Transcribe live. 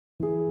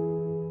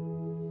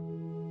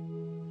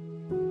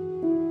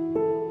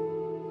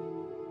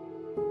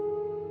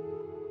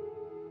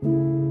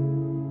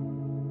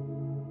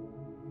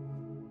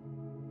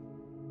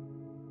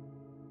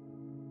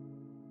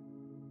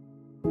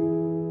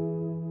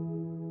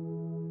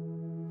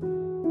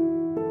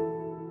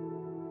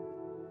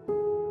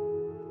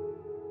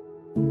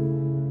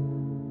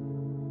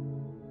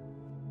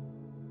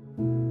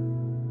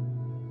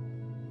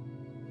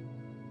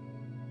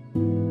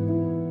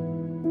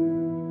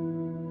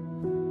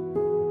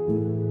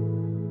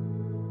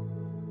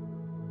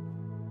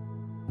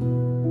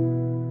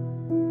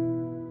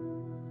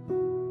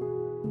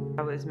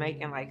was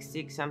making like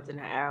 $6 something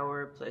an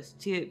hour plus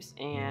tips,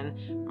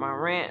 and my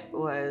rent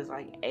was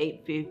like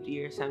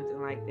 $8.50 or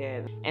something like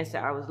that. And so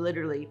I was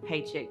literally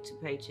paycheck to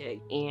paycheck,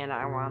 and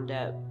I wound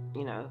up,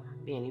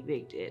 being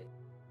evicted.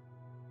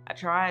 I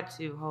tried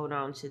to hold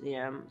on to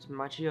them, to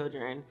my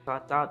children. So I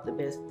thought the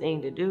best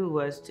thing to do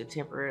was to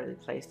temporarily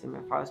place them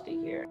in foster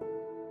care.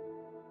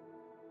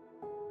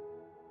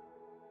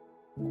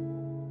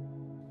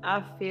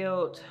 I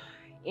felt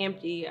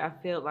empty. I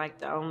felt like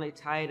the only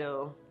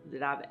title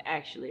that I've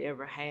actually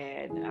ever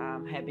had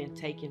been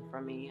taken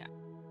from me.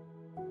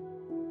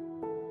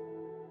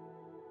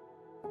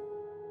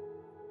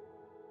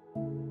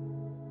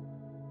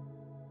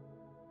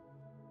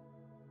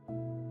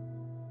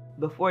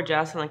 Before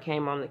Jocelyn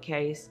came on the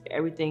case,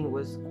 everything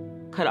was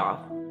cut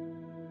off.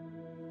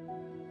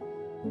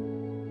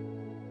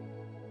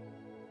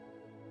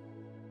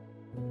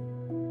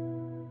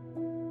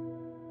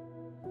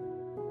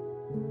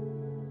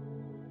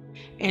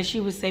 And she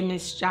would say,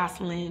 Miss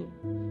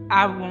Jocelyn,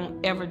 I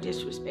won't ever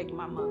disrespect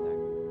my mother.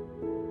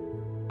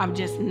 I'm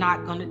just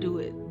not gonna do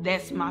it.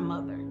 That's my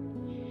mother.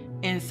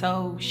 And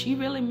so she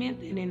really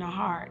meant it in her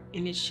heart,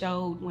 and it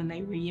showed when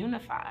they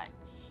reunified.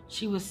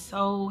 She was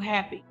so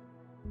happy.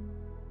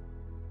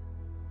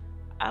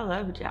 I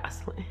love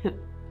Jocelyn.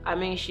 I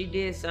mean, she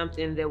did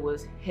something that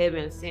was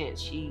heaven sent.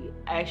 She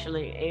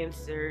actually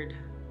answered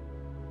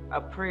a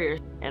prayer,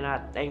 and I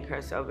thank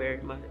her so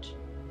very much.